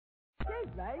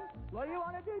name. What do you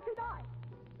want to do tonight?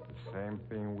 The same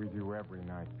thing we do every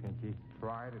night, Pinky.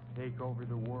 Try to take over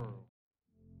the world.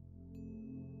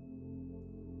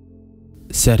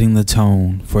 Setting the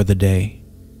tone for the day.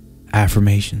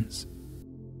 Affirmations.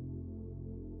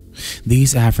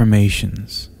 These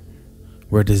affirmations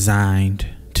were designed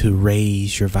to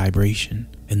raise your vibration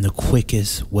in the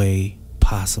quickest way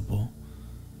possible.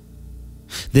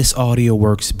 This audio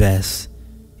works best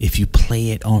if you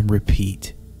play it on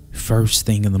repeat first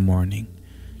thing in the morning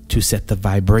to set the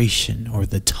vibration or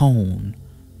the tone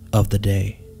of the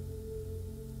day.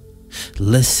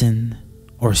 Listen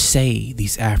or say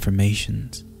these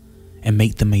affirmations and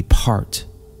make them a part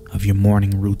of your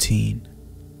morning routine.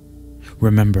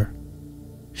 Remember,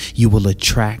 you will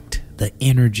attract the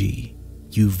energy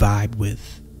you vibe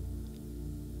with.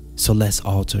 So let's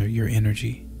alter your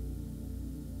energy.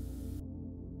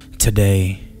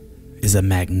 Today is a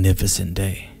magnificent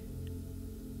day.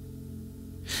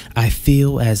 I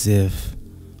feel as if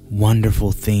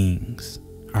wonderful things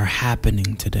are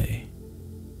happening today.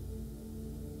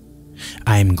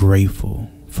 I am grateful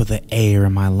for the air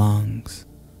in my lungs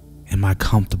and my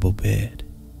comfortable bed.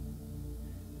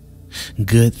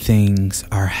 Good things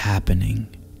are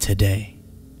happening today.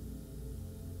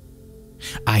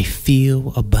 I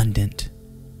feel abundant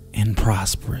and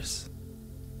prosperous.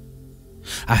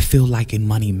 I feel like a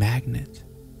money magnet.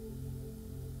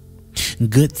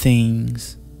 Good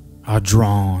things are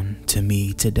drawn to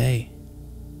me today.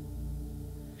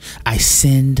 I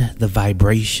send the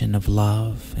vibration of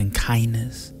love and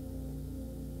kindness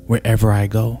wherever I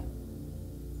go.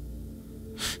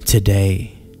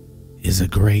 Today is a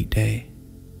great day.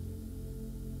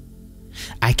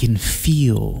 I can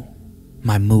feel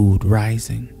my mood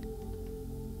rising.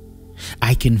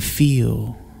 I can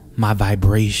feel my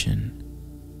vibration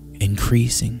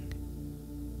increasing.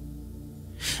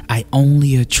 I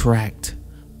only attract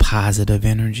positive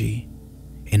energy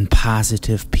and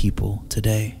positive people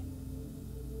today.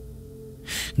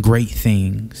 Great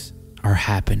things are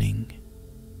happening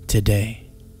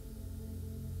today.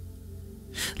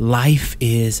 Life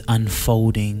is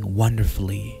unfolding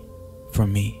wonderfully for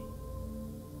me.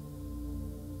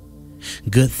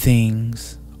 Good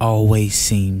things always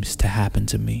seems to happen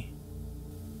to me.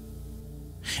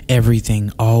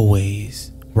 Everything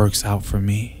always works out for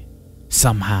me,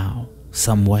 somehow,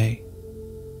 some way.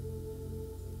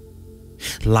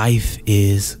 Life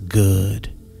is good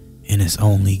and it's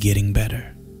only getting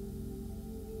better.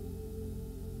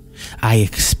 I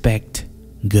expect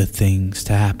good things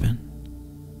to happen.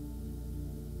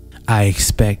 I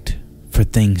expect for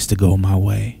things to go my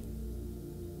way.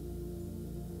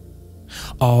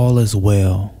 All is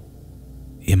well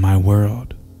in my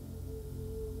world.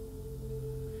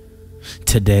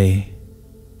 Today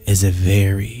is a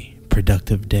very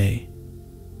productive day.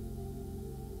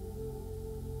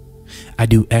 I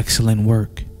do excellent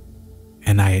work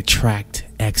and I attract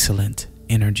excellent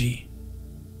energy.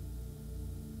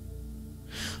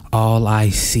 All I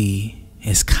see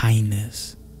is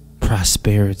kindness,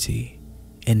 prosperity,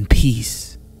 and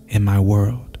peace in my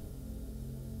world.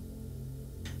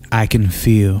 I can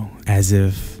feel as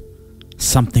if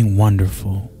something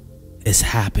wonderful is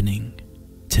happening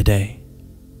today.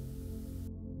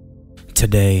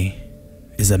 Today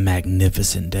is a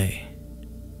magnificent day.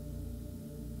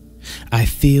 I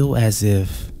feel as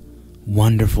if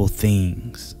wonderful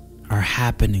things are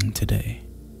happening today.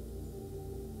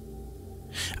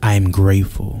 I am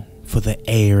grateful for the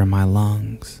air in my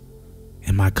lungs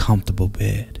and my comfortable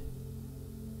bed.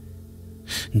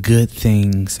 Good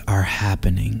things are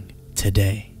happening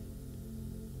today.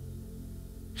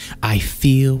 I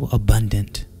feel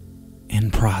abundant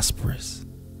and prosperous.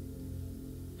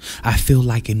 I feel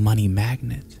like a money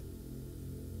magnet.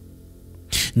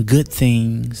 Good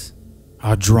things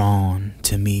are drawn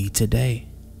to me today.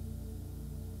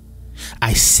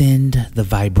 I send the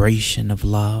vibration of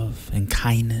love and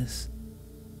kindness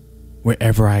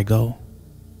wherever I go.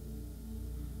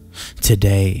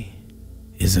 Today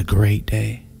is a great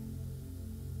day.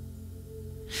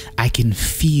 I can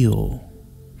feel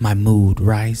my mood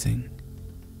rising.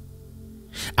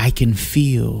 I can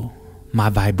feel my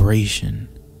vibration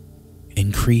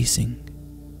increasing.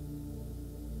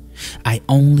 I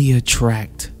only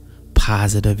attract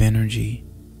positive energy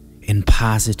and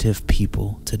positive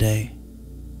people today.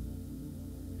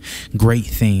 Great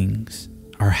things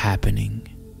are happening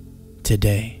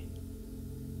today.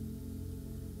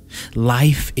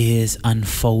 Life is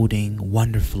unfolding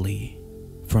wonderfully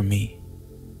for me.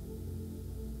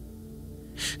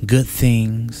 Good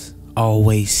things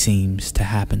always seems to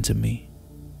happen to me.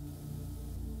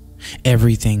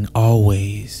 Everything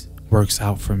always works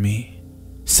out for me,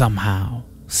 somehow,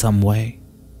 some way.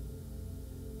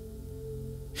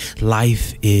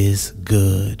 Life is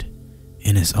good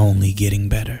and it's only getting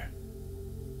better.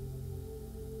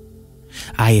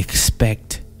 I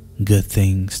expect good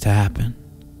things to happen.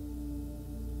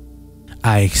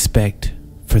 I expect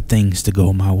for things to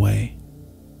go my way.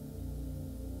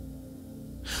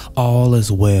 All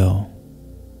is well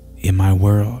in my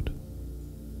world.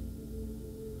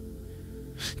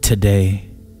 Today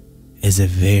is a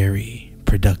very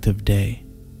productive day.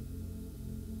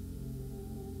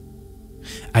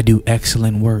 I do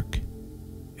excellent work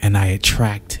and I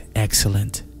attract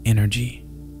excellent energy.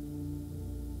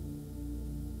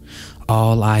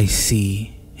 All I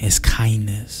see is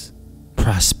kindness,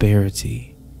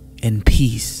 prosperity, and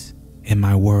peace in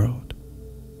my world.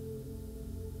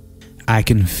 I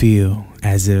can feel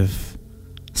as if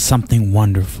something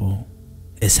wonderful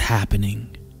is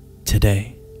happening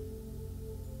today.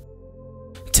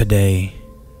 Today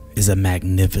is a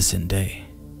magnificent day.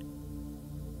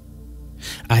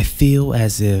 I feel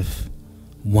as if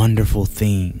wonderful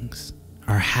things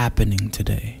are happening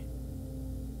today.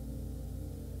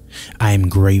 I am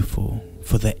grateful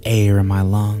for the air in my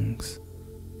lungs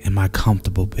and my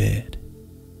comfortable bed.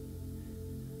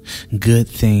 Good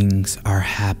things are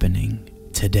happening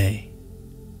today.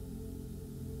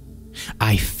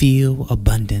 I feel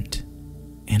abundant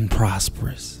and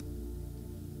prosperous.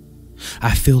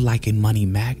 I feel like a money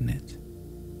magnet.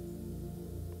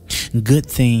 Good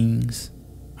things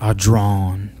are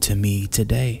drawn to me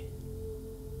today.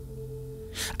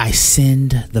 I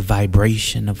send the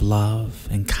vibration of love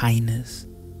and kindness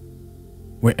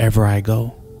wherever I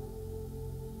go.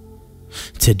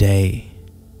 Today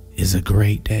is a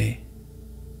great day.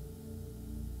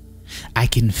 I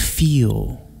can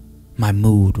feel my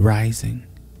mood rising.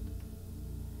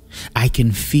 I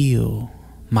can feel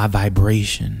my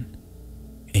vibration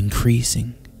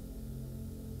increasing.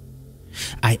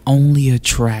 I only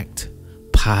attract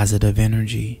positive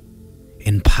energy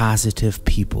and positive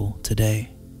people today.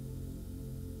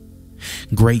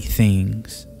 Great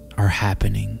things are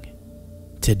happening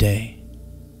today.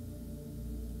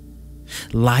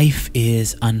 Life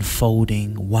is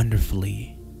unfolding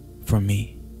wonderfully for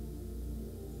me.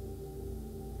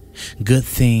 Good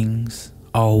things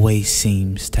always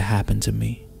seems to happen to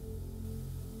me.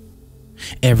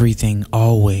 Everything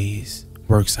always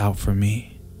works out for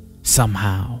me,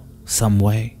 somehow, some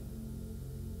way.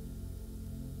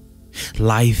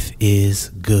 Life is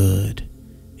good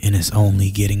and it's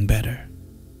only getting better.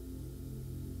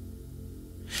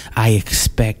 I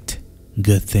expect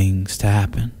good things to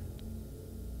happen.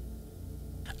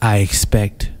 I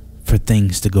expect for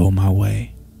things to go my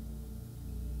way.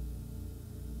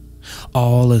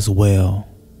 All is well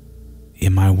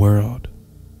in my world.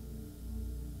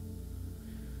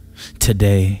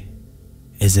 Today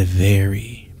is a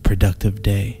very productive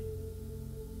day.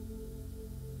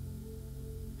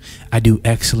 I do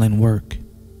excellent work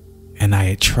and I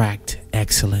attract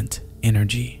excellent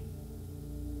energy.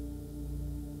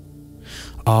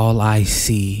 All I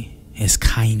see is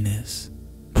kindness,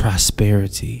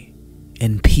 prosperity,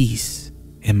 and peace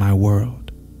in my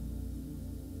world.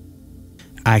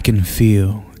 I can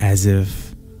feel as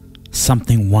if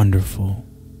something wonderful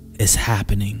is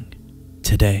happening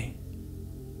today.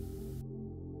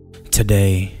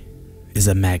 Today is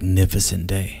a magnificent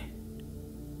day.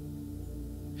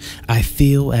 I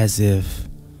feel as if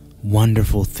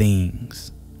wonderful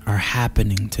things are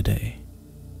happening today.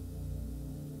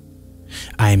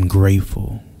 I am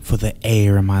grateful for the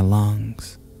air in my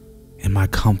lungs and my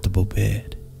comfortable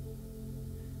bed.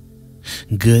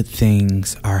 Good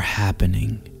things are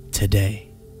happening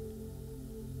today.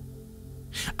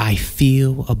 I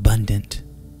feel abundant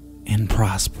and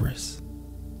prosperous.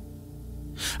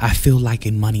 I feel like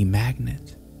a money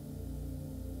magnet.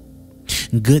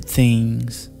 Good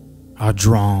things are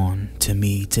drawn to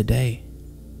me today.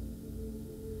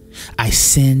 I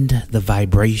send the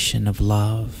vibration of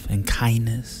love and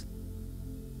kindness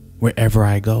wherever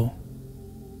I go.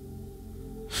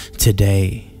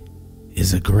 Today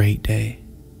is a great day.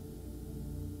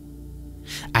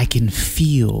 I can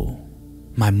feel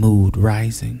my mood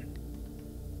rising.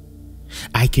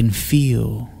 I can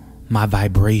feel my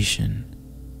vibration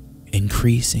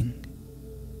increasing.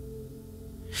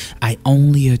 I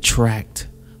only attract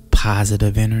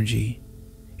positive energy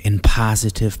and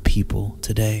positive people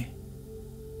today.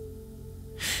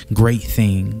 Great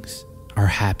things are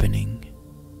happening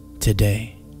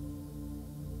today.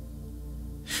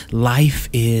 Life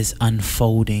is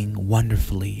unfolding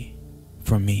wonderfully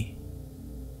for me.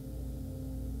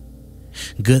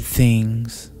 Good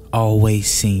things always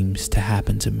seems to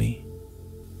happen to me.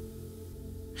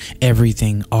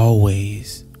 Everything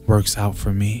always works out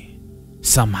for me,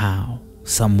 somehow,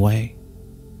 some way.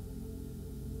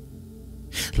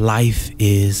 Life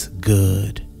is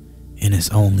good and it's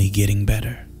only getting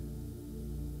better.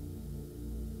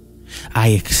 I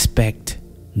expect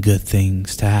good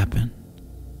things to happen.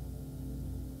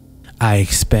 I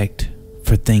expect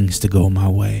for things to go my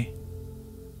way.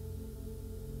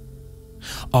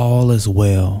 All is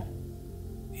well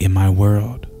in my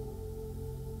world.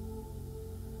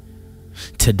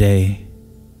 Today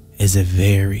is a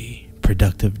very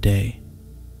productive day.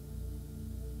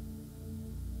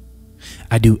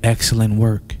 I do excellent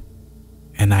work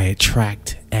and I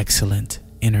attract excellent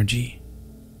energy.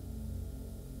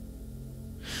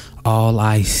 All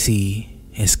I see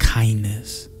is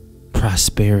kindness,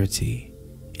 prosperity,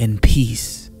 and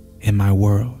peace in my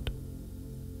world.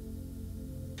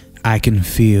 I can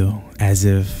feel as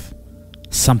if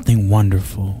something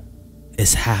wonderful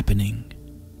is happening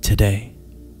today.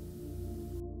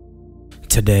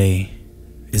 Today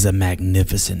is a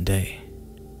magnificent day.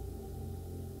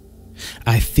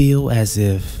 I feel as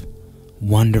if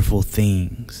wonderful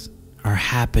things are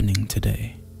happening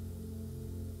today.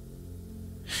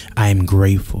 I am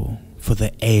grateful for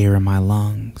the air in my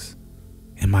lungs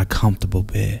and my comfortable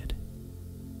bed.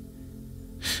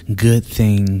 Good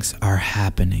things are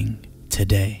happening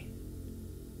today.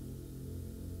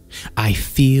 I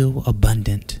feel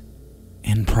abundant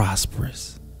and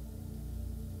prosperous.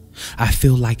 I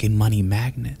feel like a money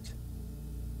magnet.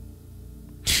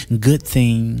 Good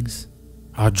things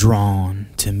are drawn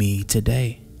to me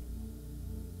today.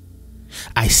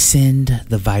 I send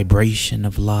the vibration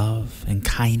of love and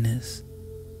kindness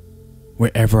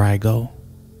wherever I go.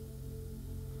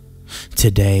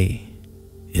 Today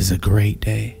is a great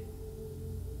day.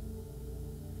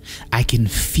 I can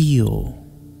feel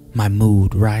my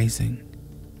mood rising.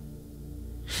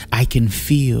 I can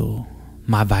feel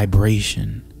my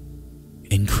vibration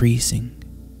increasing.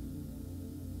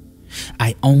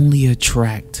 I only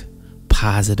attract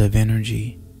positive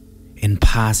energy and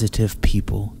positive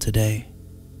people today.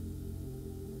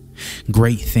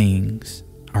 Great things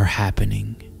are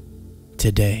happening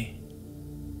today.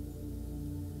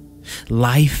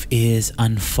 Life is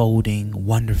unfolding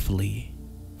wonderfully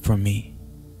for me.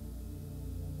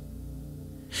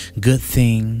 Good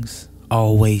things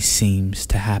always seems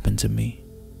to happen to me.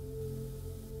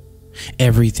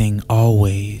 Everything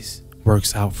always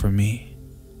works out for me,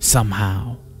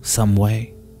 somehow, some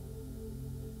way.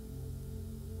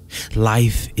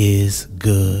 Life is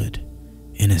good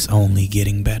and it's only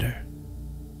getting better.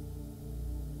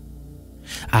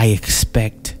 I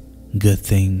expect good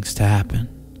things to happen.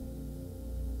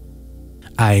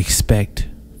 I expect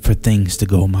for things to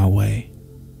go my way.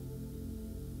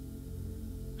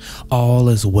 All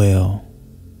is well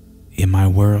in my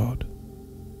world.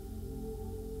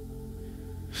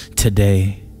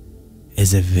 Today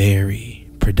is a very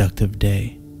productive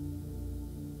day.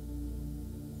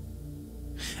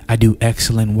 I do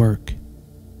excellent work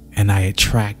and I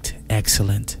attract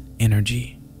excellent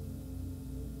energy.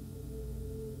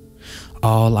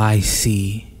 All I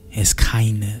see is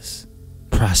kindness,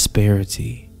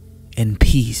 prosperity, and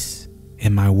peace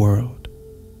in my world.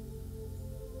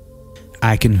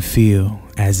 I can feel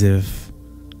as if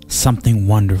something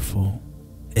wonderful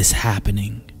is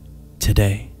happening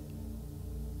today.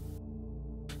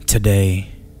 Today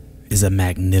is a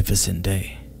magnificent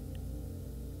day.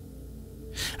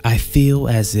 I feel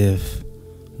as if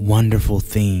wonderful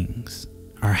things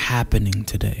are happening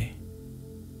today.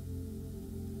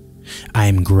 I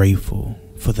am grateful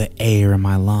for the air in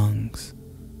my lungs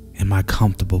and my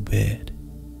comfortable bed.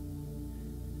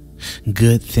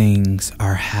 Good things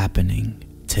are happening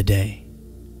today.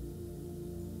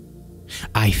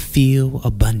 I feel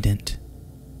abundant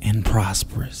and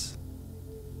prosperous.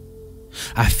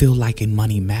 I feel like a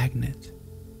money magnet.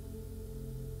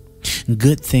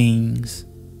 Good things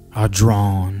are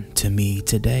drawn to me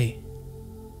today.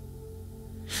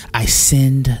 I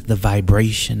send the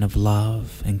vibration of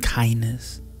love and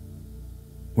kindness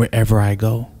wherever I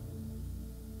go.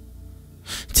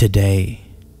 Today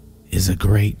is a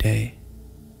great day.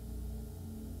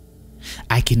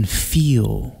 I can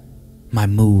feel my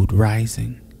mood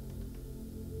rising.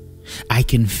 I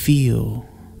can feel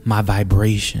my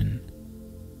vibration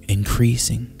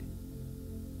increasing.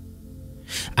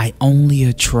 I only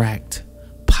attract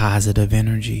positive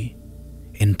energy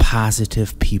and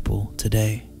positive people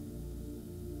today.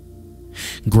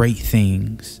 Great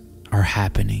things are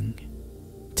happening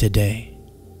today.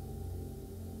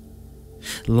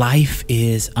 Life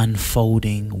is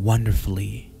unfolding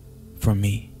wonderfully for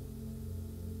me.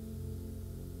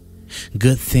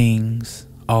 Good things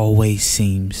always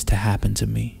seems to happen to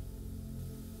me.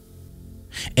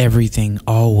 Everything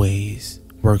always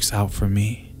works out for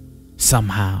me,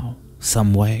 somehow,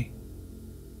 some way.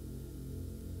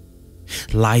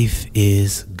 Life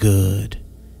is good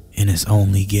and it's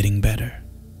only getting better.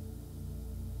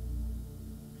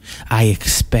 I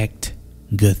expect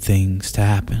good things to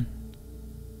happen.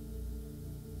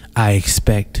 I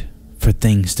expect for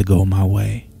things to go my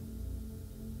way.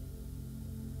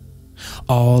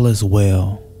 All is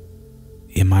well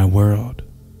in my world.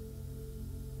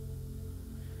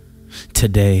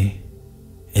 Today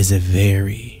is a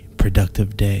very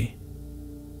productive day.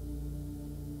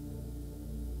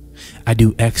 I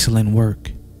do excellent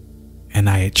work and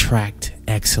I attract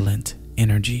excellent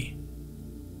energy.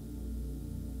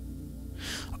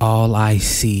 All I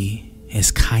see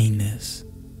is kindness,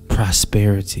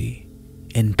 prosperity,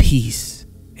 and peace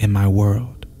in my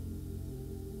world.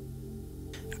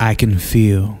 I can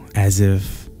feel as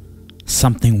if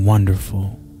something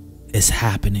wonderful is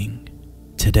happening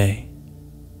today.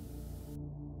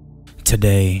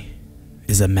 Today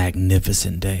is a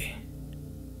magnificent day.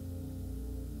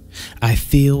 I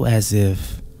feel as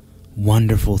if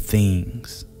wonderful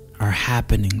things are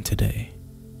happening today.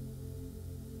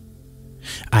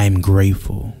 I am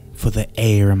grateful for the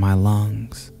air in my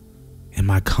lungs and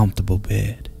my comfortable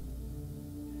bed.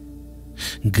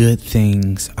 Good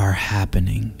things are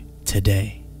happening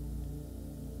today.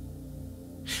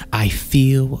 I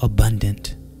feel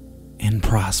abundant and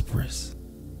prosperous.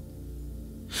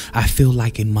 I feel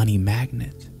like a money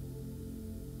magnet.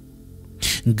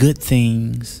 Good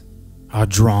things are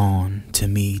drawn to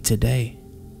me today.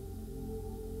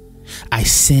 I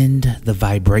send the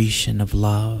vibration of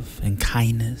love and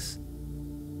kindness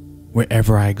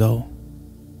wherever I go.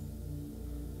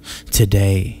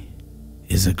 Today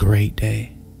is a great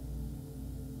day.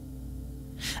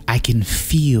 I can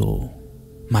feel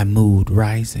my mood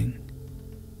rising.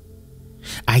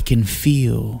 I can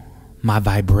feel my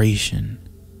vibration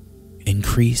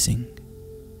increasing.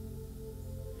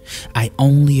 I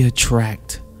only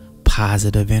attract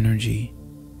positive energy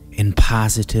and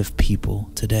positive people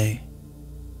today.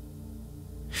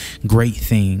 Great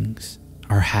things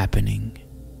are happening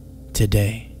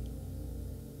today.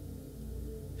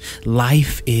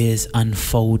 Life is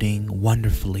unfolding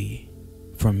wonderfully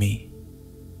for me.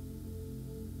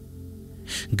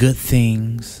 Good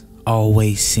things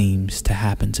always seems to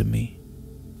happen to me.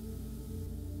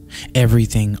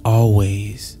 Everything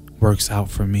always works out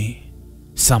for me,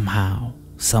 somehow,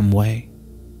 some way.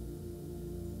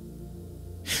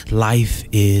 Life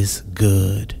is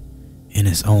good and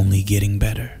it's only getting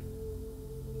better.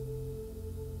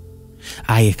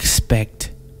 I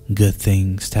expect good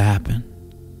things to happen.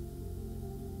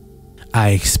 I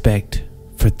expect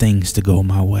for things to go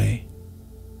my way.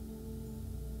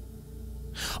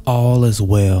 All is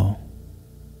well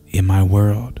in my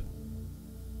world.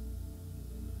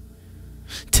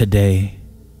 Today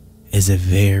is a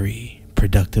very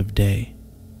productive day.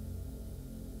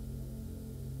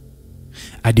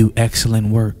 I do excellent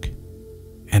work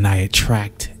and I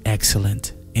attract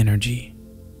excellent energy.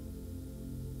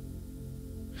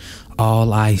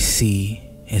 All I see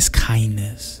is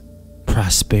kindness,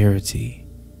 prosperity,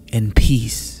 and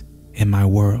peace in my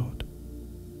world.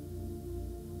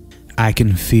 I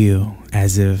can feel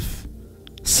as if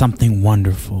something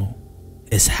wonderful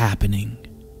is happening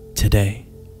today.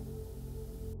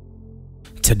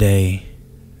 Today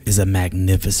is a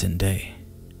magnificent day.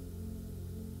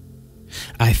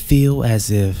 I feel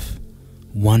as if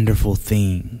wonderful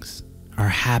things are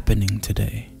happening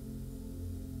today.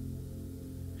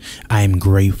 I am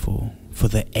grateful for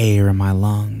the air in my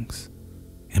lungs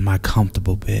and my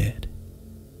comfortable bed.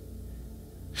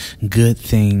 Good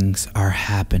things are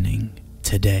happening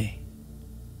today.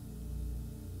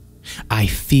 I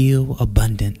feel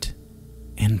abundant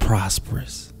and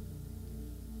prosperous.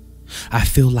 I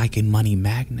feel like a money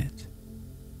magnet.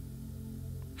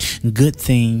 Good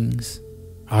things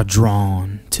are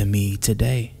drawn to me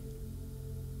today.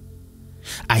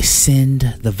 I send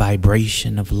the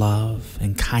vibration of love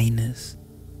and kindness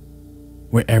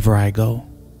wherever I go.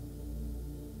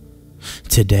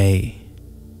 Today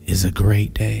is a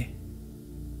great day.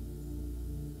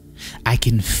 I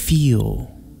can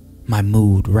feel my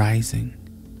mood rising.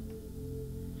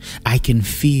 I can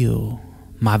feel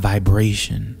my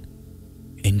vibration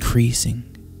increasing.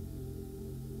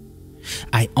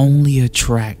 I only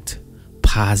attract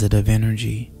positive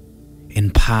energy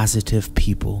and positive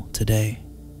people today.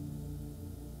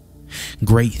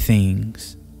 Great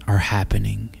things are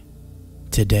happening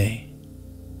today.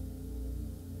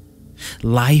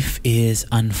 Life is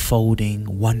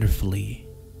unfolding wonderfully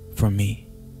for me.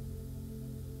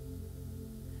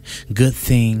 Good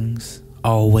things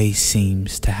always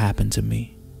seems to happen to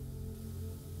me.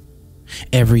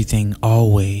 Everything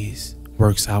always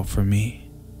works out for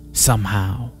me,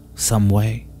 somehow, some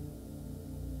way.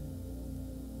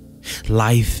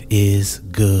 Life is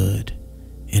good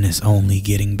and it's only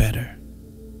getting better.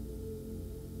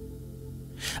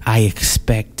 I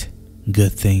expect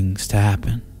good things to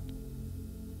happen.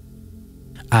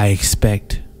 I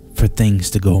expect for things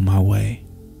to go my way.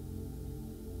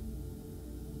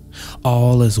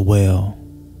 All is well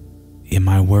in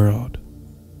my world.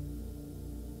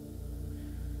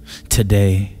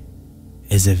 Today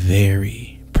is a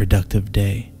very productive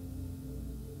day.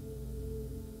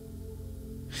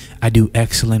 I do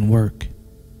excellent work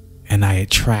and I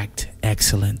attract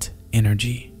excellent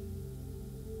energy.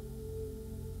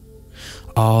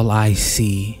 All I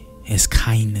see is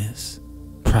kindness,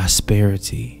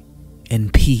 prosperity,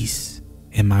 and peace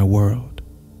in my world.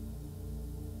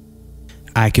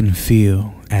 I can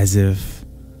feel as if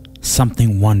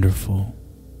something wonderful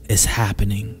is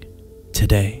happening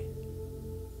today.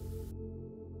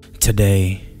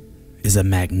 Today is a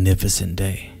magnificent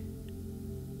day.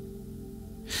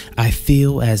 I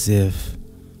feel as if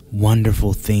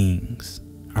wonderful things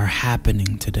are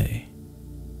happening today.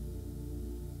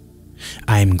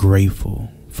 I am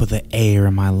grateful for the air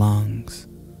in my lungs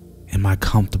and my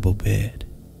comfortable bed.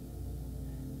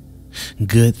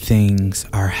 Good things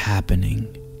are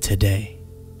happening today.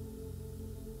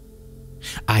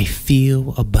 I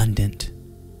feel abundant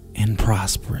and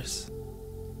prosperous.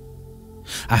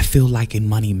 I feel like a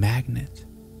money magnet.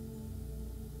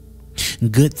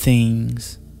 Good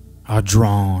things are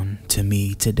drawn to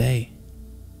me today.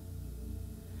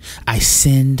 I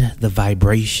send the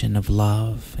vibration of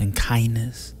love and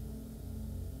kindness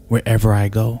wherever I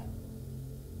go.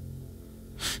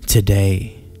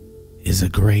 Today is a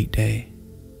great day.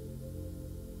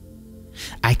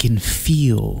 I can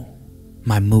feel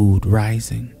my mood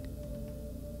rising.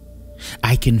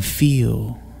 I can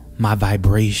feel my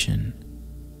vibration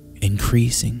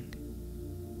increasing.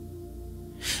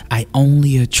 I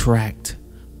only attract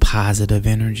positive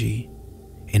energy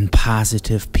and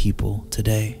positive people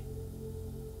today.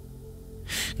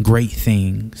 Great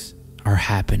things are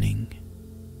happening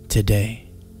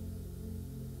today.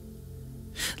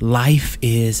 Life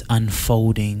is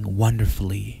unfolding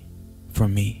wonderfully for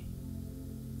me.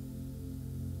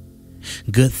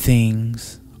 Good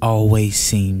things always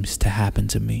seems to happen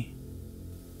to me.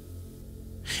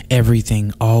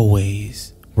 Everything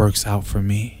always works out for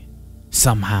me,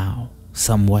 somehow,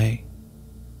 some way.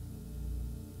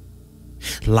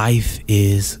 Life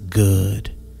is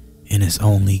good and it's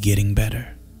only getting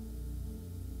better.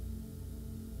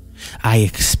 I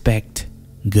expect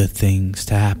good things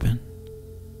to happen.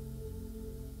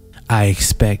 I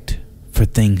expect for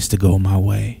things to go my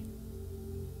way.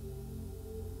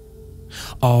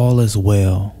 All is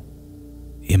well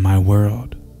in my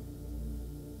world.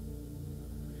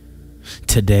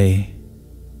 Today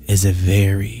is a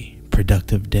very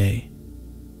productive day.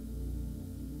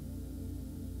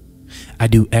 I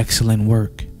do excellent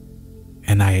work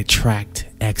and I attract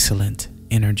excellent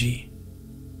energy.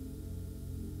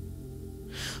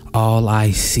 All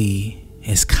I see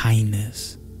is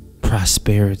kindness,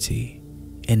 prosperity,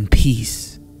 and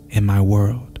peace in my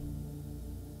world.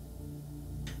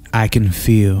 I can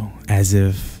feel as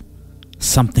if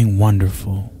something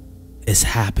wonderful is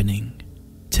happening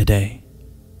today.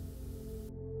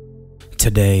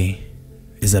 Today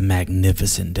is a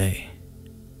magnificent day.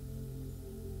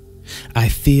 I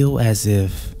feel as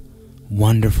if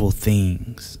wonderful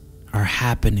things are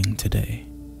happening today.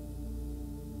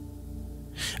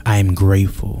 I am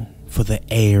grateful for the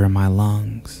air in my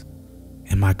lungs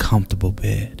and my comfortable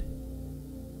bed.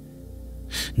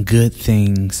 Good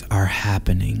things are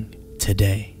happening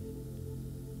today.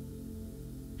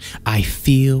 I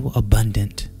feel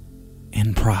abundant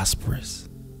and prosperous.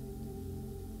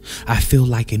 I feel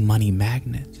like a money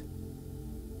magnet.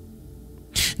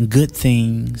 Good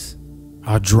things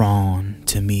are drawn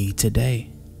to me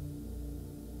today.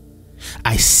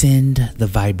 I send the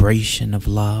vibration of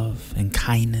love and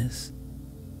kindness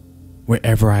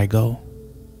wherever I go.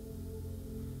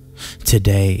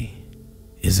 Today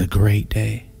is a great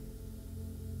day.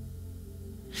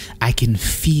 I can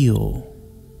feel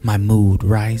my mood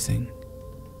rising.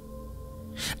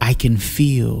 I can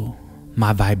feel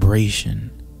my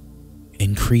vibration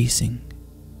increasing.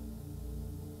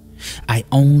 I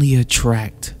only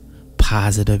attract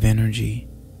positive energy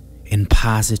and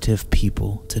positive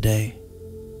people today.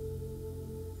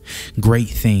 Great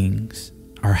things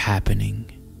are happening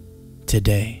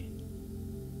today.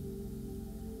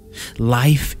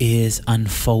 Life is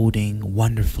unfolding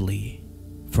wonderfully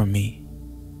for me.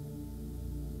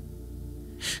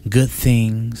 Good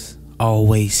things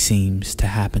always seems to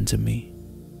happen to me.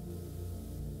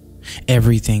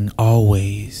 Everything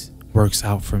always works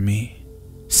out for me,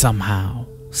 somehow,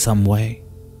 some way.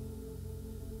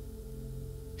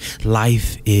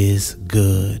 Life is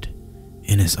good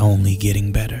and it's only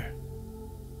getting better.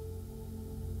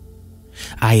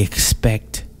 I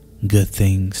expect good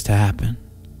things to happen.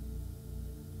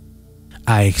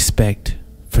 I expect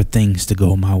for things to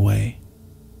go my way.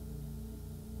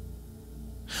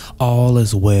 All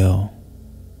is well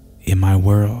in my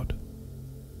world.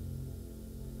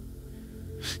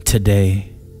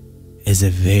 Today is a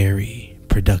very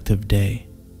productive day.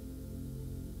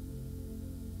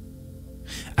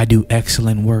 I do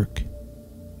excellent work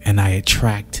and I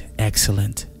attract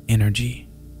excellent energy.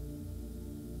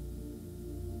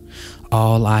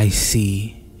 All I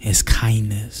see is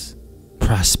kindness,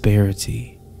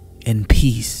 prosperity, and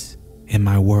peace in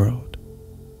my world.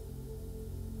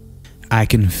 I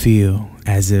can feel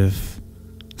as if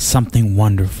something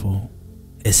wonderful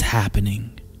is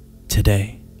happening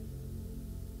today.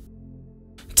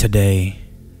 Today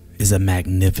is a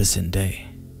magnificent day.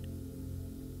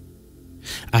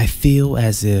 I feel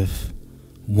as if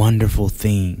wonderful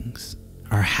things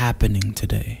are happening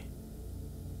today.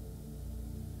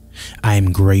 I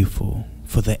am grateful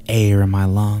for the air in my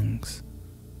lungs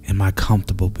and my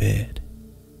comfortable bed.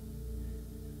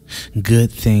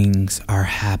 Good things are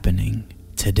happening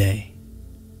today.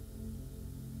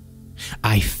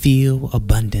 I feel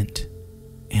abundant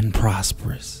and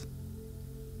prosperous.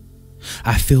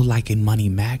 I feel like a money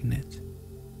magnet.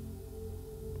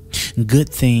 Good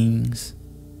things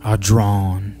are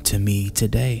drawn to me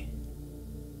today.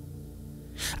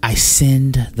 I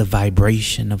send the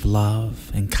vibration of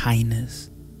love and kindness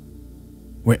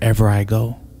wherever I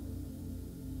go.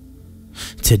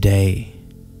 Today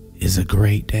is a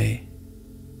great day.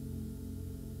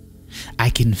 I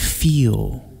can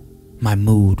feel my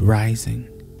mood rising.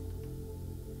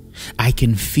 I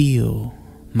can feel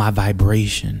my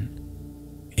vibration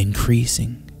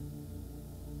increasing.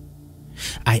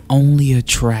 I only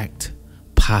attract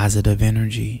positive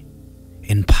energy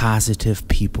and positive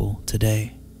people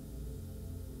today.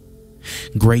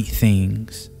 Great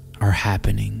things are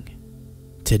happening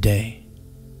today.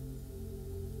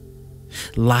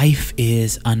 Life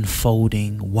is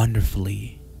unfolding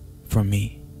wonderfully for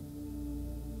me.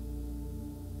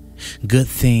 Good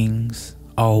things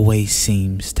always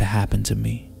seems to happen to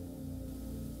me.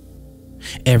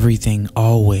 Everything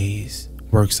always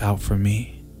works out for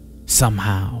me,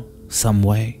 somehow, some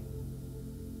way.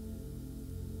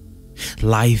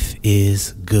 Life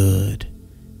is good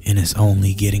and it's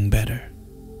only getting better.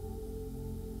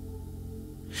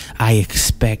 I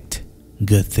expect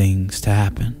good things to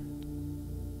happen.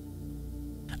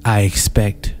 I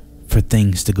expect for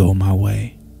things to go my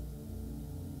way.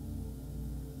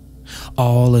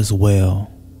 All is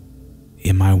well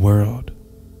in my world.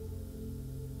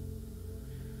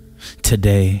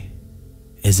 Today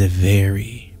is a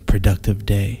very productive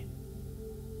day.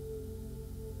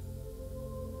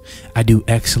 I do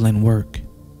excellent work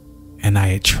and I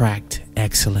attract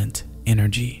excellent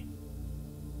energy.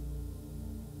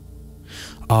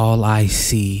 All I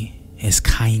see is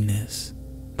kindness,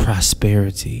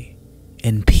 prosperity,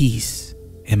 and peace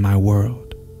in my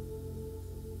world.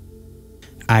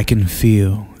 I can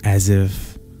feel as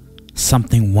if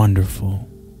something wonderful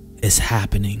is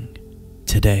happening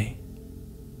today.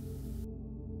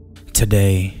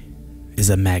 Today is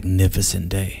a magnificent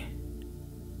day.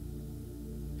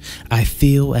 I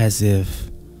feel as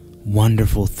if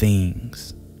wonderful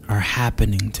things are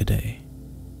happening today.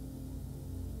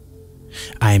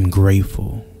 I am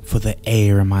grateful for the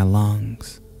air in my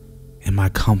lungs and my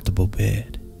comfortable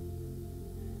bed.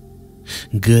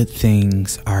 Good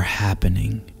things are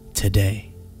happening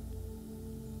today.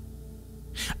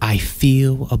 I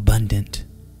feel abundant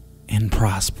and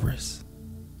prosperous.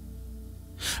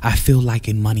 I feel like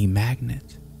a money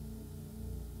magnet.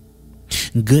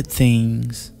 Good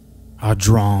things are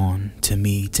drawn to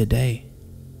me today.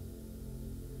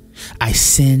 I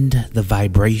send the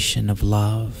vibration of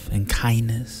love and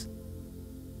kindness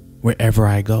wherever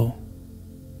I go.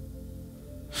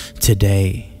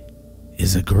 Today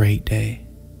is a great day.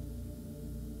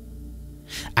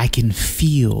 I can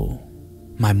feel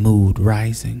my mood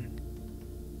rising.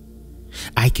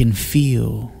 I can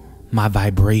feel my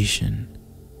vibration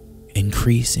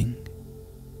increasing.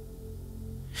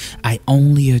 I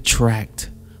only attract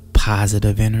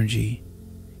positive energy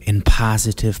and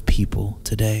positive people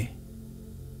today.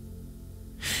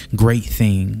 Great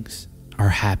things are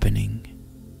happening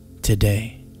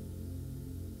today.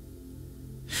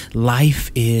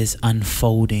 Life is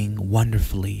unfolding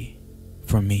wonderfully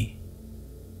for me.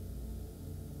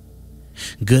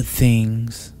 Good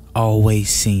things always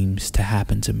seems to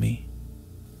happen to me.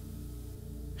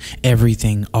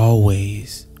 Everything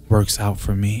always works out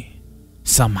for me,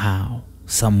 somehow,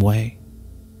 some way.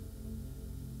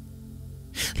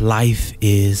 Life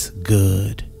is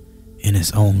good and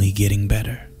it's only getting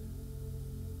better.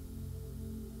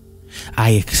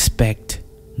 I expect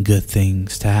good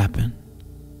things to happen.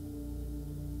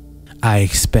 I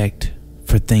expect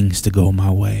for things to go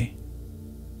my way.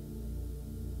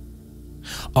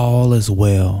 All is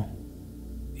well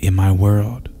in my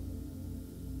world.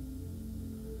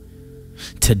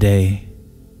 Today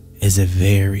is a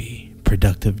very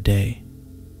productive day.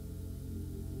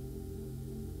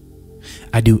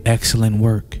 I do excellent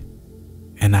work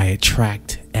and I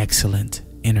attract excellent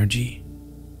energy.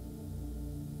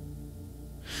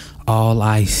 All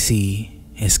I see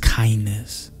is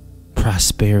kindness,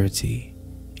 prosperity,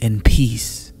 and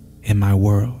peace in my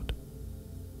world.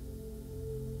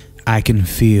 I can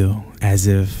feel as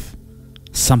if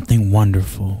something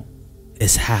wonderful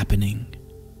is happening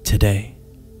today.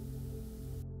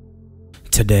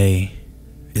 Today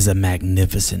is a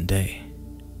magnificent day.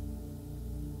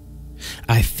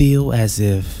 I feel as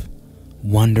if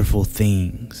wonderful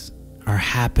things are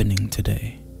happening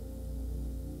today.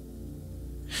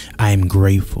 I am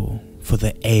grateful for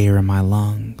the air in my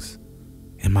lungs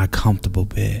and my comfortable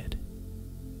bed.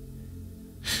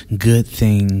 Good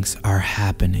things are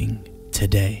happening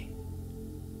today.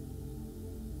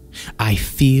 I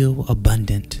feel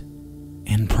abundant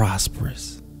and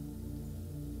prosperous.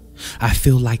 I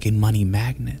feel like a money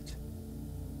magnet.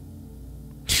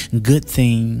 Good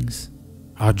things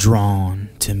are drawn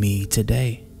to me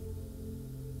today.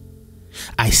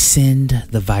 I send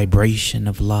the vibration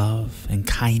of love and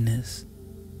kindness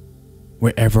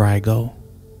wherever I go.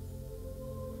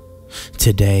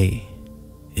 Today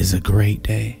is a great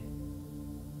day.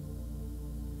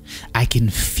 I can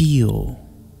feel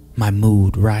my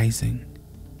mood rising.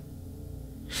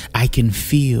 I can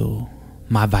feel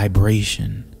my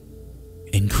vibration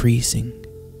increasing.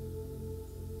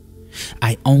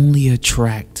 I only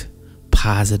attract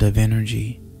positive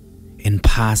energy and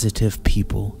positive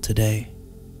people today.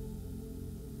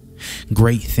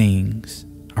 Great things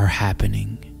are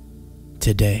happening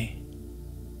today.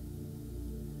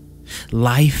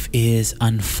 Life is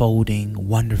unfolding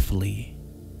wonderfully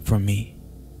for me.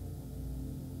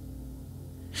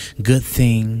 Good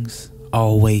things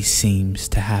always seems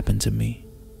to happen to me.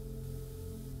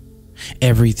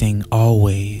 Everything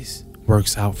always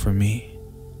works out for me,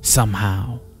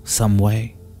 somehow, some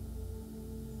way.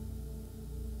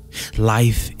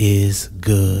 Life is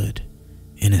good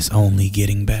and it's only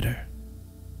getting better.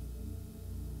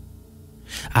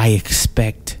 I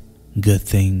expect good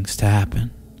things to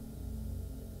happen.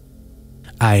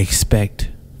 I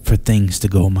expect for things to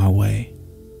go my way.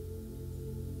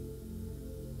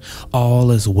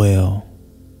 All is well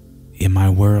in my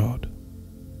world.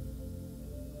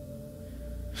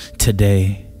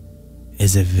 Today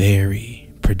is a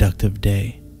very productive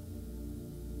day.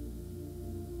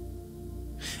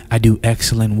 I do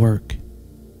excellent work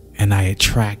and I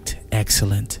attract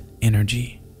excellent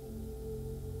energy.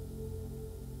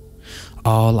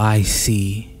 All I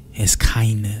see is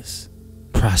kindness,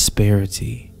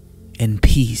 prosperity, and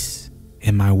peace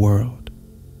in my world.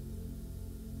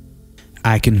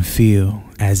 I can feel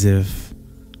as if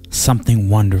something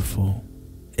wonderful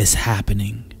is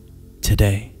happening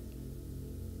today.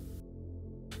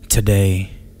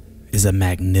 Today is a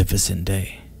magnificent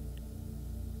day.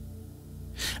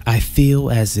 I feel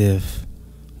as if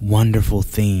wonderful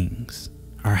things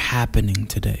are happening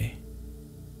today.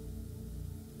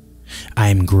 I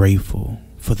am grateful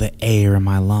for the air in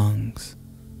my lungs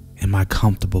and my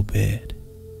comfortable bed.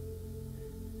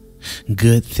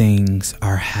 Good things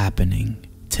are happening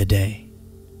today.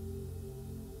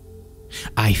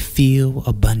 I feel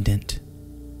abundant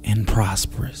and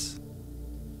prosperous.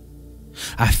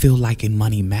 I feel like a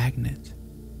money magnet.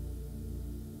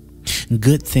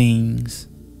 Good things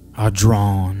are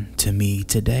drawn to me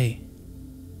today.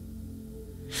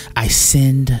 I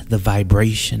send the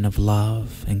vibration of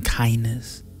love and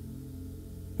kindness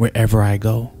wherever I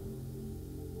go.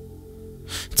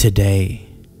 Today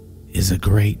is a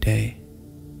great day.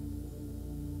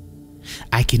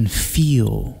 I can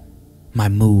feel my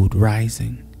mood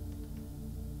rising.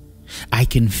 I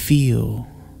can feel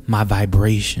my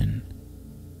vibration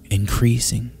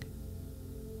increasing.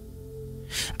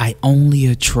 I only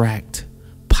attract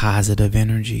positive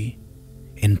energy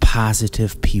and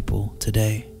positive people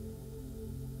today.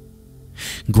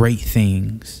 Great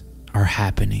things are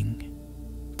happening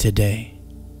today.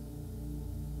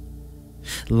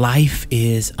 Life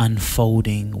is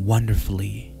unfolding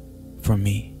wonderfully for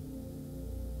me.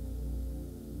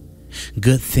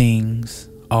 Good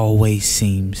things always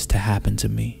seems to happen to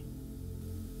me.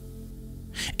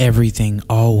 Everything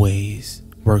always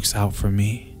works out for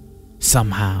me,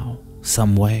 somehow,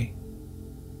 some way.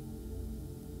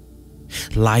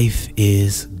 Life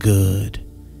is good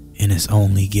and it's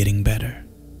only getting better.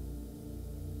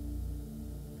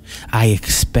 I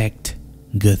expect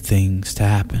good things to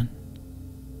happen.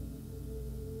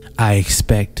 I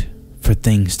expect for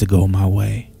things to go my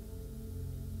way.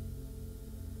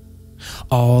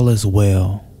 All is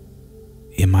well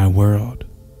in my world.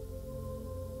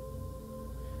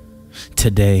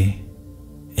 Today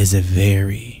is a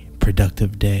very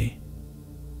productive day.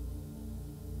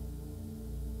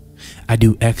 I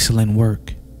do excellent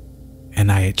work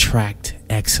and I attract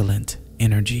excellent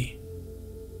energy.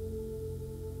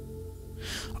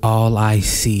 All I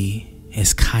see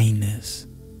is kindness,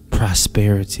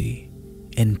 prosperity,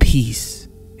 and peace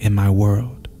in my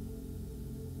world.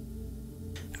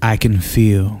 I can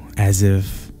feel as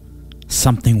if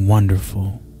something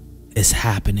wonderful is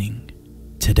happening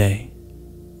today.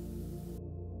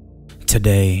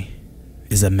 Today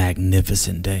is a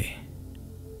magnificent day.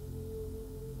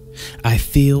 I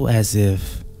feel as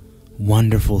if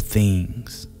wonderful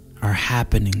things are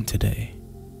happening today.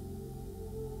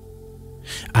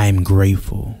 I am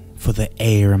grateful for the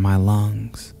air in my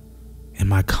lungs and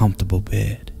my comfortable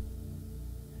bed.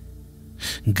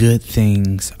 Good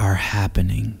things are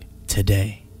happening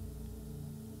today.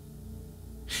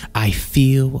 I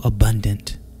feel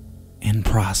abundant and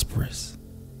prosperous.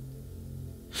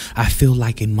 I feel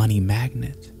like a money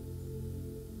magnet.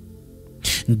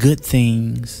 Good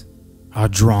things are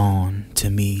drawn to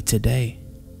me today.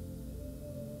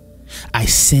 I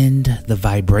send the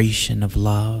vibration of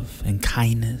love and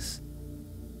kindness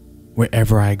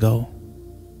wherever I go.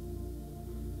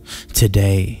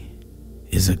 Today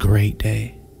is a great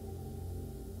day.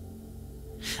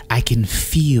 I can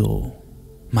feel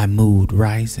my mood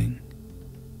rising.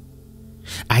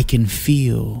 I can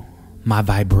feel my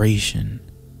vibration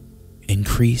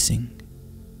increasing.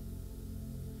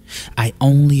 I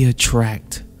only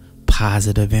attract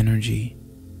positive energy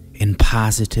and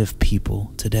positive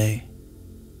people today.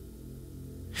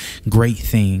 Great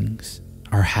things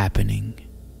are happening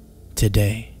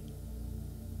today.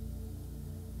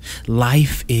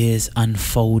 Life is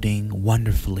unfolding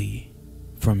wonderfully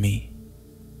for me.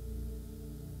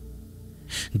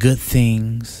 Good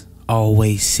things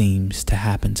always seems to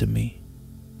happen to me.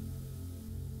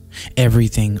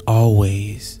 Everything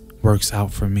always works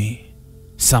out for me,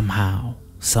 somehow,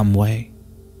 some way.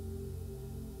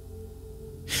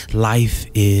 Life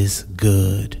is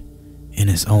good and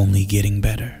it's only getting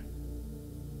better.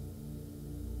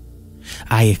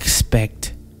 I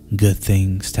expect good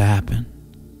things to happen.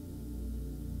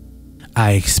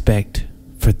 I expect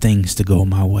for things to go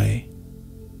my way.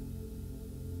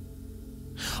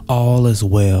 All is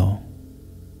well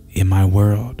in my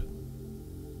world.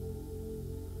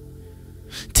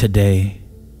 Today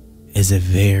is a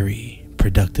very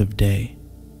productive day.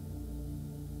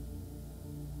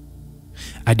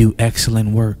 I do excellent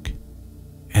work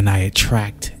and I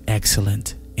attract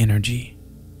excellent energy.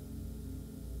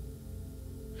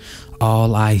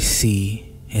 All I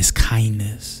see is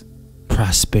kindness,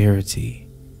 prosperity,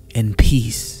 and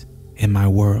peace in my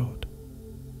world.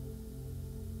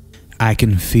 I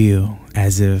can feel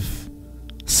as if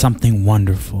something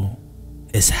wonderful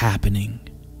is happening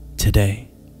today.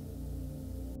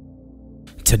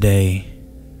 Today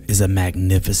is a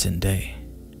magnificent day.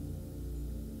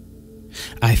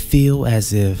 I feel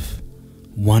as if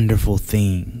wonderful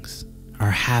things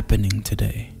are happening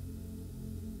today.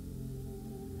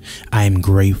 I am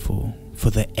grateful for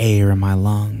the air in my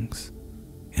lungs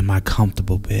and my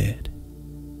comfortable bed.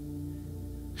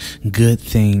 Good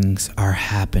things are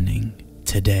happening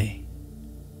today.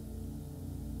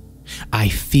 I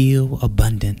feel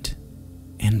abundant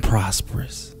and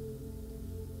prosperous.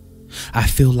 I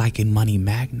feel like a money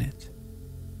magnet.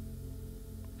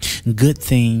 Good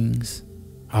things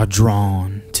are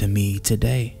drawn to me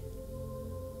today.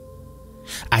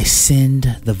 I send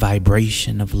the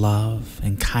vibration of love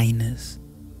and kindness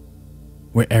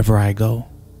wherever I go.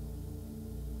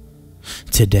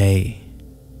 Today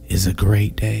is a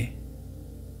great day.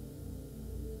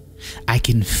 I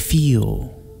can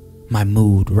feel my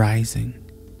mood rising.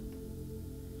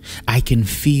 I can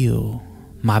feel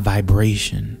my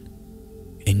vibration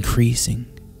increasing.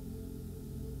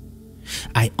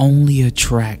 I only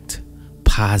attract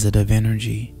positive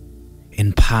energy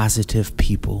and positive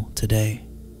people today.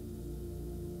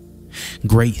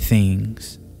 Great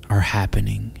things are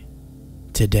happening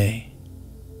today.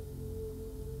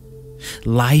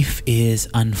 Life is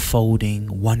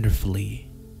unfolding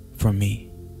wonderfully for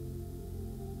me.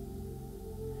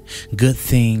 Good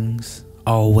things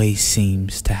always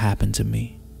seems to happen to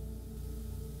me.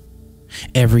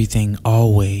 Everything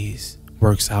always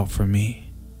works out for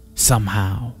me,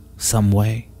 somehow, some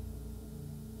way.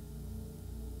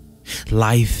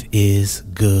 Life is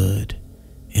good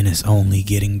and it's only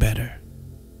getting better.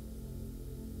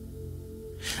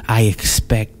 I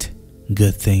expect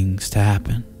good things to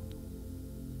happen.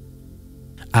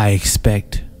 I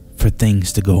expect for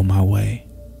things to go my way.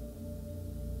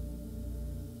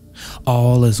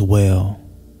 All is well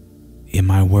in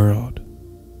my world.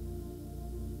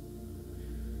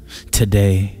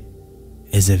 Today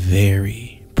is a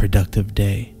very productive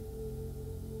day.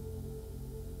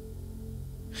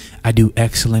 I do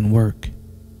excellent work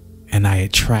and I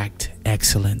attract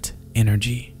excellent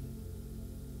energy.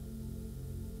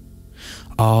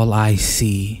 All I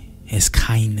see is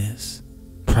kindness,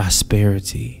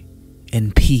 prosperity,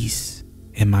 and peace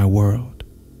in my world.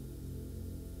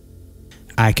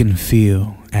 I can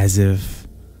feel as if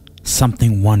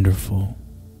something wonderful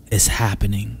is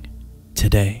happening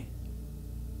today.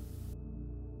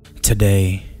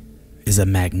 Today is a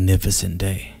magnificent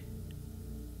day.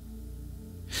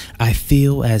 I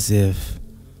feel as if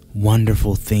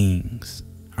wonderful things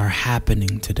are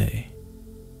happening today.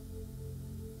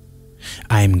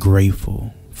 I am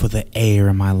grateful for the air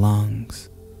in my lungs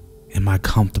and my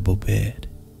comfortable bed.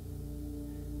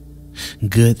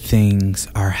 Good things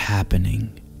are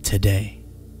happening today.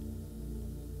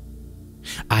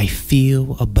 I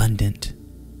feel abundant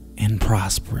and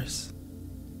prosperous.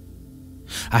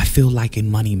 I feel like a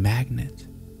money magnet.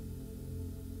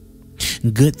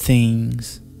 Good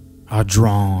things are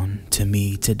drawn to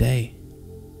me today.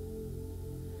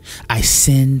 I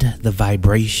send the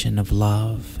vibration of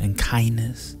love and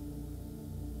kindness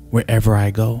wherever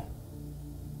I go.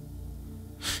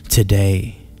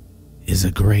 Today is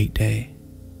a great day.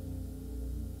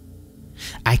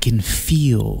 I can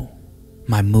feel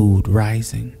my mood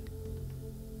rising.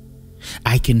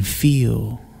 I can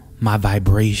feel my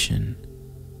vibration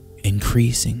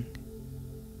increasing.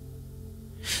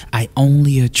 I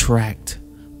only attract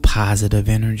positive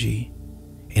energy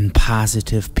and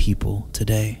positive people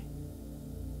today.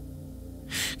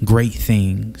 Great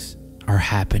things are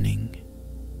happening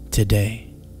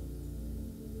today.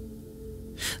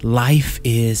 Life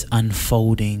is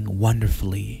unfolding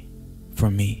wonderfully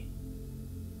for me.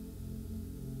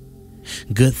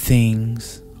 Good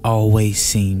things always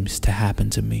seems to happen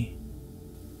to me.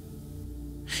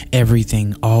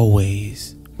 Everything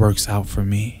always works out for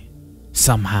me,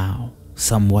 somehow,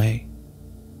 some way.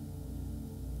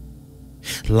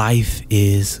 Life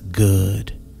is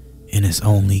good and it's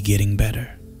only getting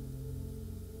better.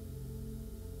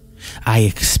 I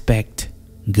expect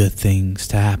good things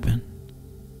to happen.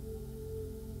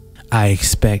 I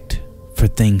expect for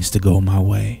things to go my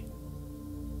way.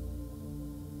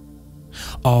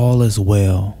 All is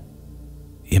well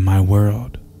in my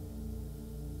world.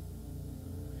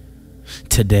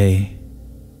 Today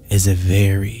is a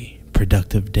very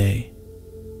productive day.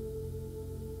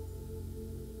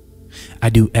 I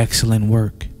do excellent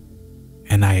work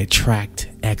and I attract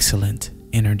excellent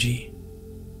energy.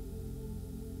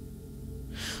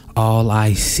 All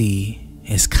I see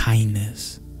is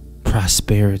kindness,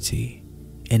 prosperity,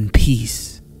 and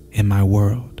peace in my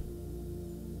world.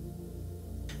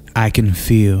 I can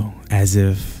feel as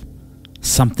if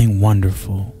something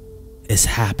wonderful is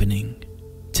happening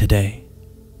today.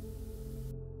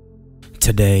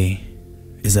 Today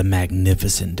is a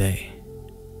magnificent day.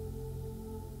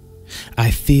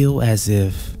 I feel as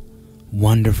if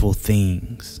wonderful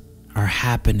things are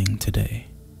happening today.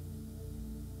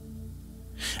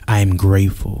 I am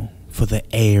grateful for the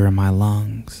air in my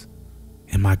lungs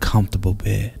and my comfortable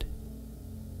bed.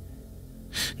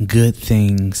 Good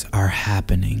things are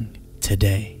happening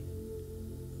today.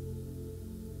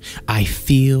 I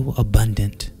feel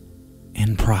abundant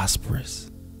and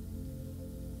prosperous.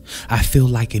 I feel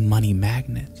like a money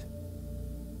magnet.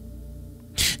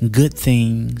 Good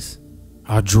things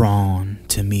are drawn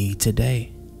to me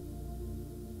today.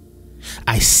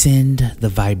 I send the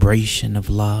vibration of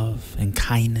love and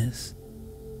kindness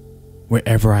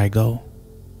wherever I go.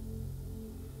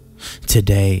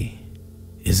 Today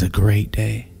is a great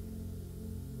day.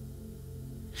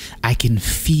 I can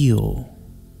feel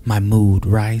my mood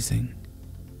rising.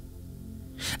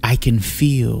 I can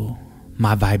feel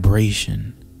my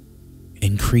vibration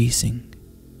increasing.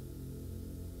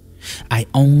 I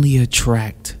only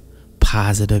attract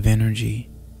positive energy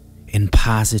and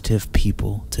positive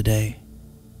people today.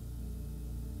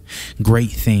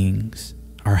 Great things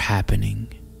are happening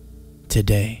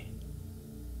today.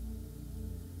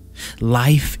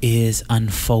 Life is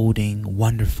unfolding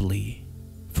wonderfully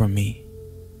for me.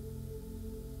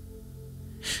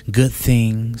 Good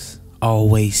things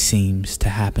always seems to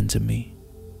happen to me.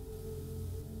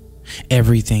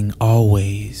 Everything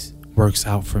always works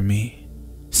out for me,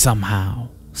 somehow,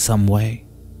 some way.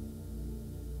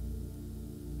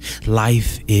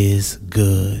 Life is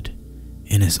good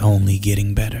and it's only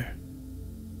getting better.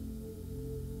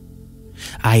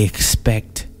 I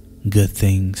expect good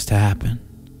things to happen.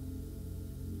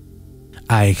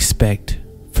 I expect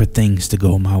for things to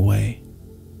go my way.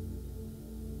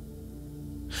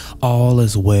 All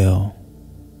is well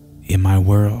in my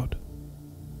world.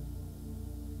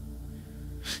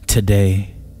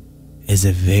 Today is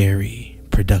a very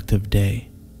productive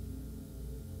day.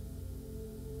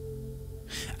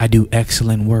 I do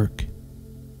excellent work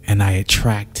and I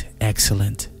attract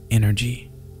excellent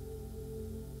energy.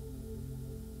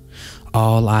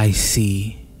 All I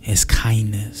see is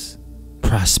kindness,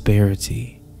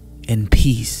 prosperity, and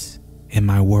peace in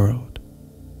my world.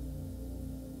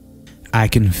 I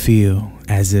can feel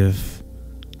as if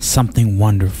something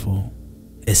wonderful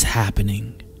is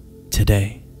happening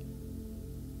today.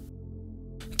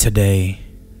 Today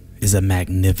is a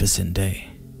magnificent day.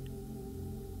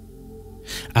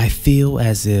 I feel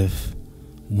as if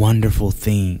wonderful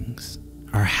things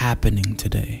are happening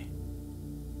today.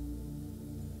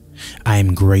 I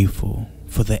am grateful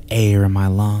for the air in my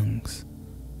lungs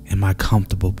and my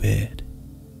comfortable bed.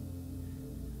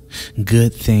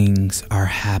 Good things are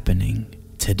happening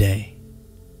today.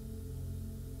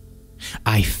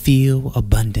 I feel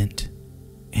abundant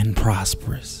and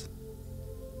prosperous.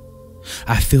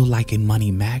 I feel like a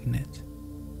money magnet.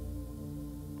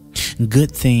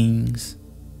 Good things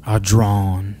are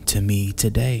drawn to me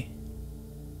today.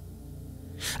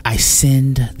 I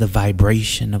send the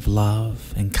vibration of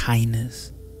love and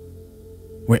kindness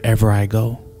wherever I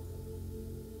go.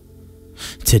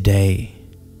 Today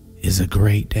is a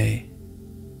great day.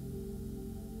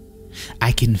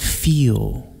 I can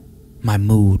feel my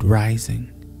mood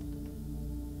rising.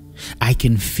 I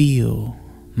can feel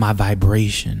my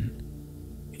vibration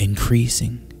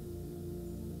increasing.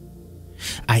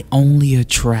 I only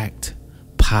attract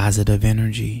positive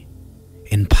energy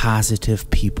and positive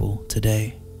people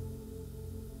today.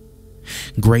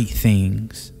 Great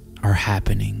things are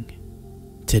happening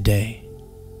today.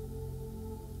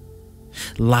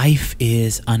 Life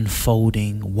is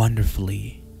unfolding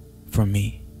wonderfully for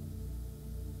me.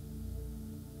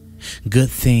 Good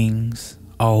things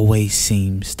always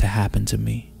seems to happen to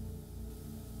me.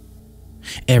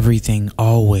 Everything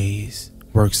always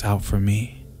works out for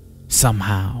me,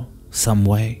 somehow, some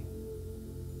way.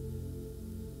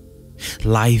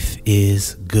 Life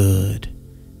is good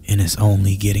and it's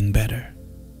only getting better.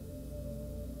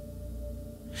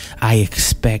 I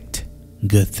expect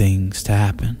good things to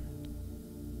happen.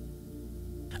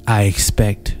 I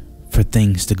expect for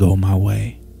things to go my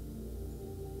way.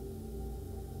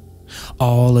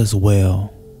 All is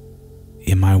well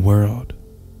in my world.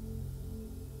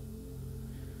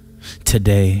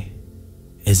 Today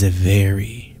is a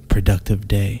very productive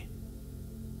day.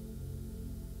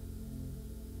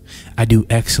 I do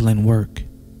excellent work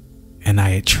and I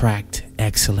attract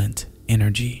excellent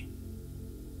energy.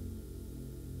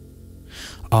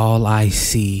 All I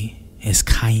see is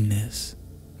kindness,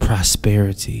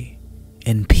 prosperity,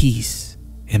 and peace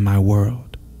in my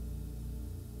world.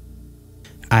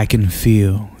 I can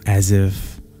feel as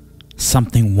if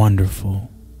something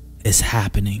wonderful is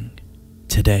happening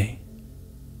today.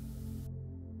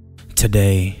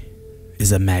 Today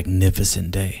is a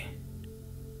magnificent day.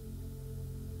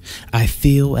 I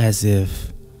feel as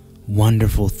if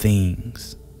wonderful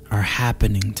things are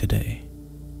happening today.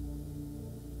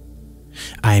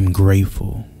 I am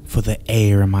grateful for the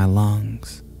air in my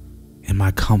lungs and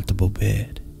my comfortable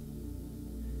bed.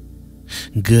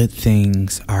 Good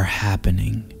things are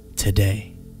happening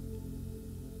today.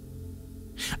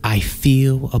 I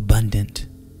feel abundant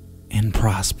and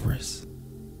prosperous.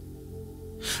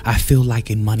 I feel like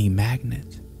a money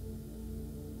magnet.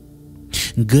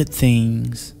 Good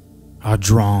things are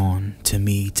drawn to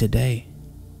me today.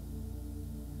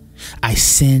 I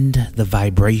send the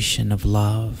vibration of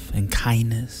love and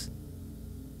kindness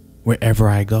wherever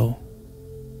I go.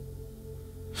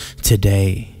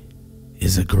 Today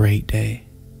is a great day.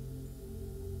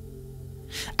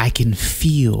 I can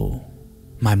feel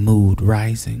my mood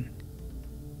rising.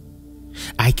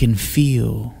 I can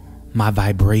feel my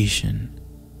vibration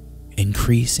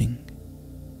increasing.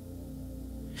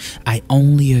 I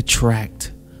only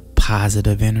attract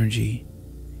positive energy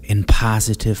and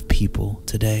positive people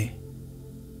today.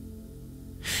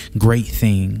 Great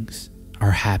things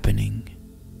are happening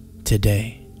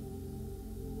today.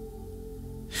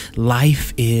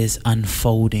 Life is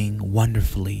unfolding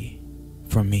wonderfully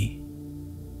for me.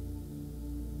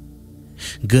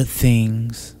 Good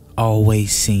things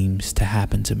always seems to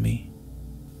happen to me.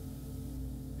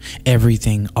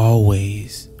 Everything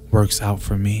always works out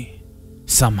for me,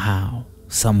 somehow,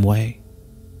 some way.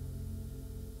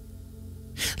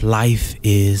 Life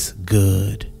is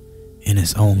good and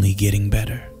it's only getting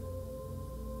better.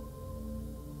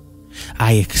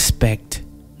 I expect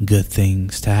good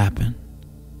things to happen.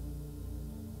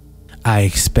 I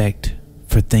expect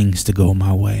for things to go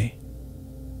my way.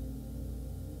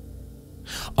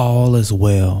 All is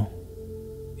well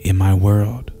in my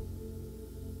world.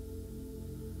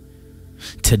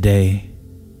 Today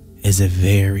is a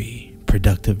very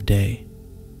productive day.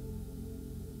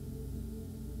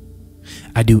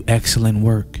 I do excellent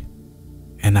work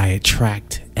and I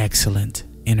attract excellent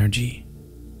energy.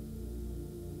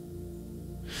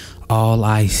 All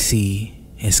I see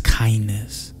is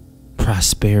kindness,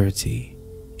 prosperity,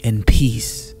 and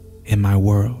peace in my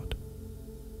world.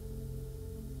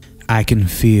 I can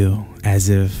feel as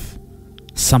if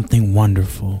something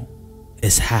wonderful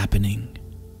is happening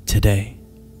today.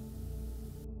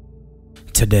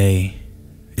 Today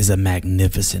is a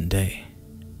magnificent day.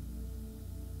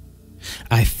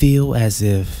 I feel as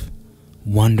if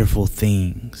wonderful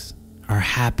things are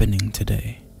happening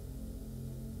today.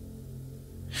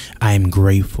 I am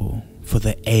grateful for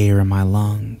the air in my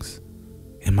lungs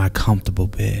and my comfortable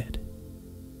bed.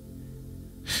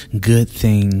 Good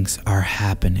things are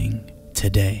happening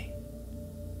today.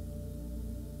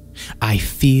 I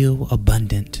feel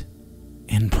abundant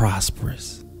and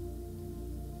prosperous.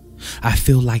 I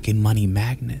feel like a money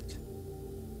magnet.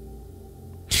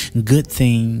 Good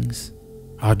things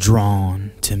are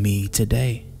drawn to me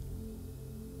today.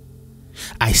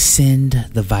 I send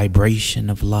the vibration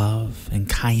of love and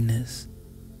kindness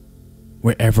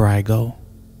wherever I go.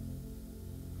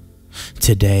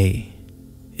 Today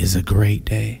is a great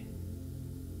day.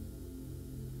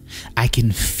 I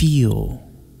can feel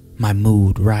my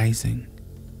mood rising.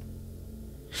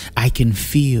 I can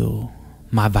feel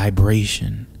my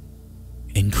vibration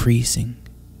increasing.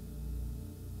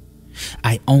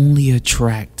 I only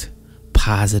attract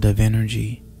positive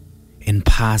energy and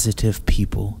positive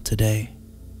people today.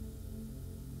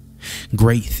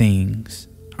 Great things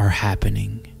are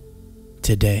happening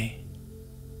today.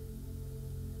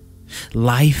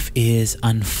 Life is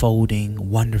unfolding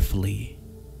wonderfully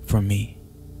for me.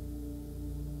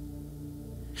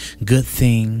 Good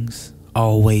things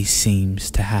always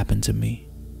seems to happen to me.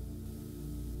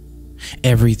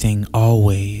 Everything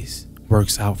always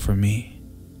works out for me,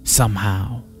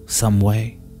 somehow, some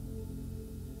way.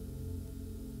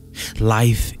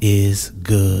 Life is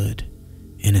good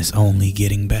and it's only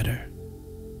getting better.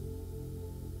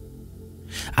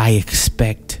 I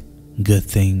expect good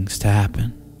things to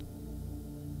happen.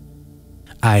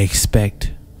 I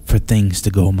expect for things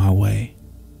to go my way.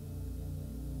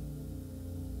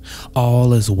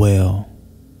 All is well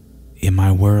in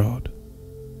my world.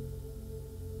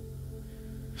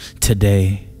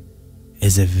 Today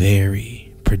is a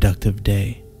very productive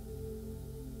day.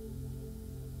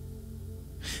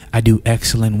 I do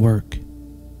excellent work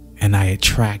and I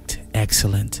attract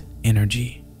excellent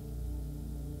energy.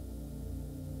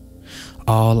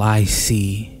 All I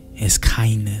see is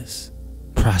kindness,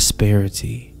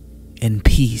 prosperity, and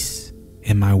peace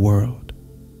in my world.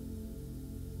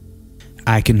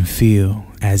 I can feel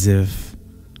as if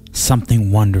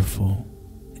something wonderful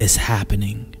is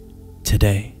happening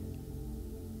today.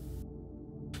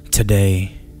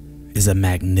 Today is a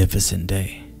magnificent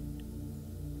day.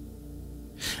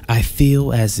 I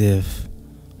feel as if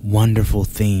wonderful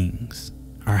things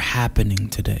are happening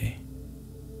today.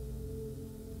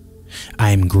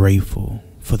 I am grateful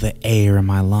for the air in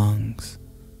my lungs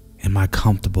and my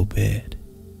comfortable bed.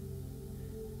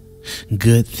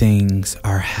 Good things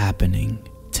are happening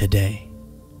today.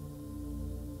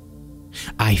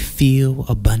 I feel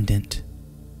abundant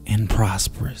and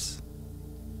prosperous.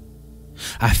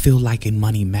 I feel like a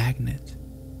money magnet.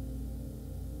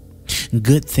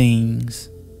 Good things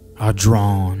are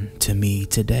drawn to me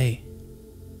today.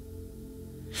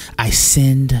 I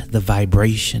send the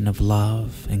vibration of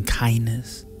love and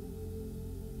kindness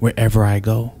wherever I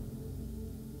go.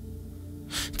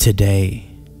 Today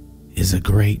is a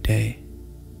great day.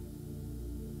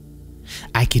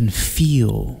 I can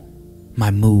feel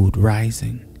my mood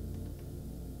rising.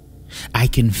 I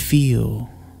can feel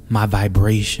my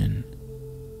vibration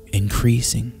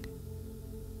increasing.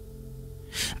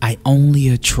 I only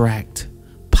attract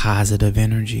positive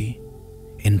energy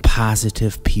and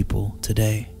positive people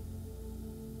today.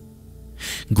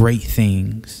 Great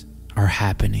things are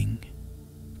happening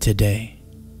today.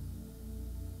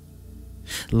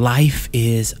 Life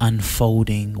is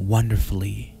unfolding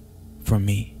wonderfully for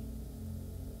me.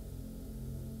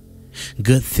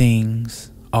 Good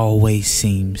things always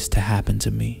seems to happen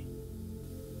to me.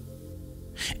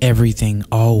 Everything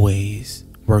always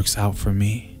works out for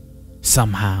me,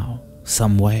 somehow,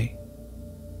 some way.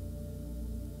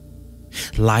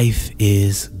 Life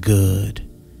is good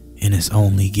and it's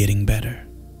only getting better.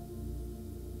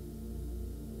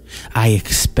 I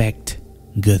expect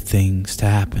good things to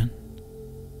happen.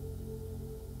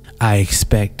 I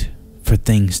expect for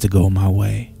things to go my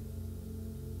way.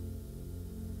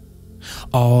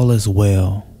 All is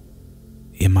well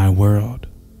in my world.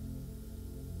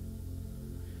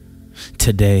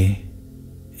 Today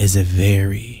is a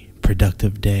very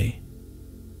productive day.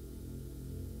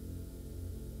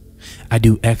 I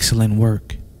do excellent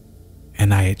work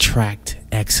and I attract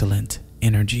excellent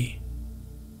energy.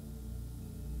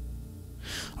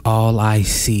 All I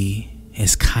see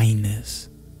is kindness,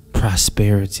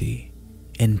 prosperity,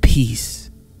 and peace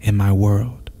in my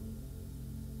world.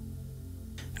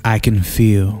 I can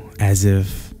feel as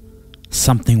if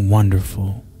something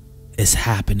wonderful is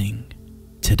happening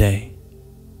today.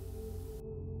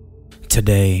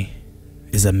 Today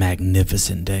is a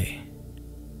magnificent day.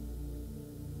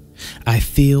 I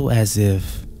feel as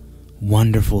if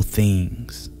wonderful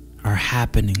things are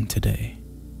happening today.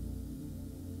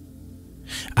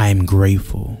 I am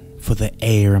grateful for the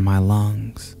air in my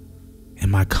lungs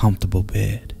and my comfortable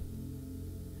bed.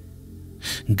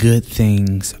 Good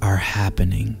things are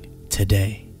happening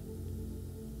today.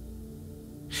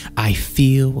 I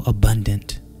feel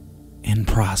abundant and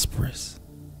prosperous.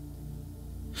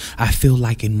 I feel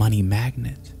like a money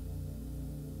magnet.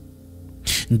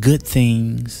 Good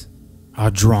things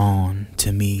are drawn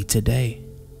to me today.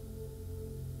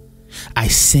 I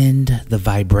send the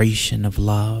vibration of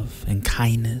love and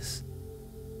kindness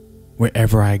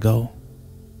wherever I go.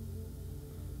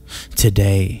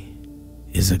 Today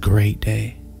is a great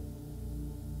day.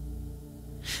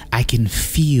 I can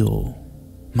feel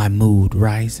my mood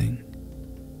rising.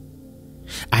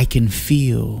 I can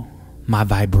feel my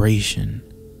vibration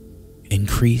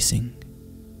increasing.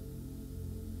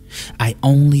 I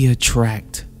only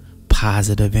attract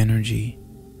positive energy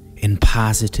and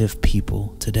positive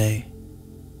people today.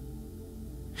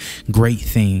 Great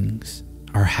things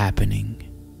are happening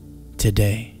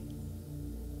today.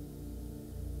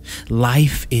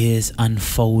 Life is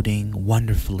unfolding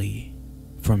wonderfully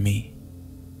for me.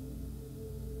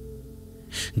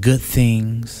 Good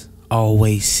things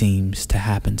always seems to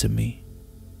happen to me.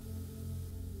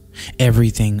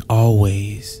 Everything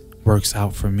always works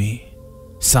out for me,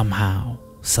 somehow,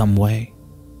 some way.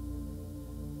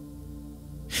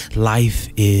 Life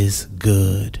is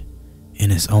good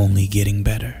and it's only getting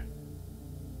better.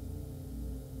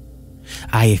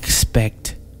 I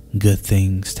expect good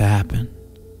things to happen.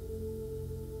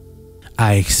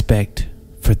 I expect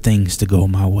for things to go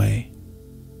my way.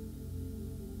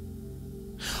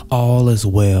 All is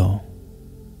well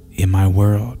in my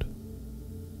world.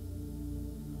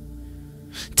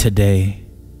 Today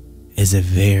is a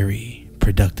very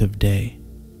productive day.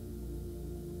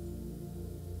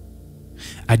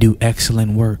 I do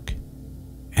excellent work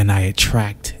and I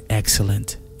attract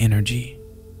excellent energy.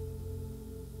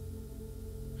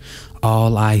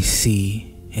 All I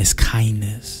see is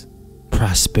kindness,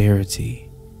 prosperity,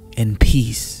 and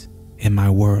peace in my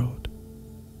world.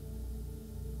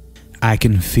 I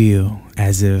can feel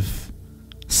as if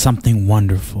something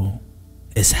wonderful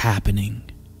is happening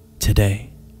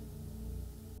today.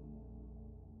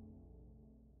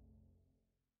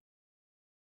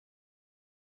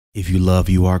 If you love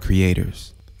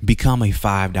YouAreCreators, become a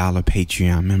 $5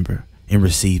 Patreon member and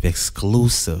receive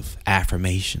exclusive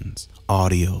affirmations,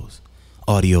 audios,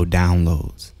 audio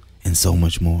downloads, and so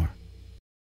much more.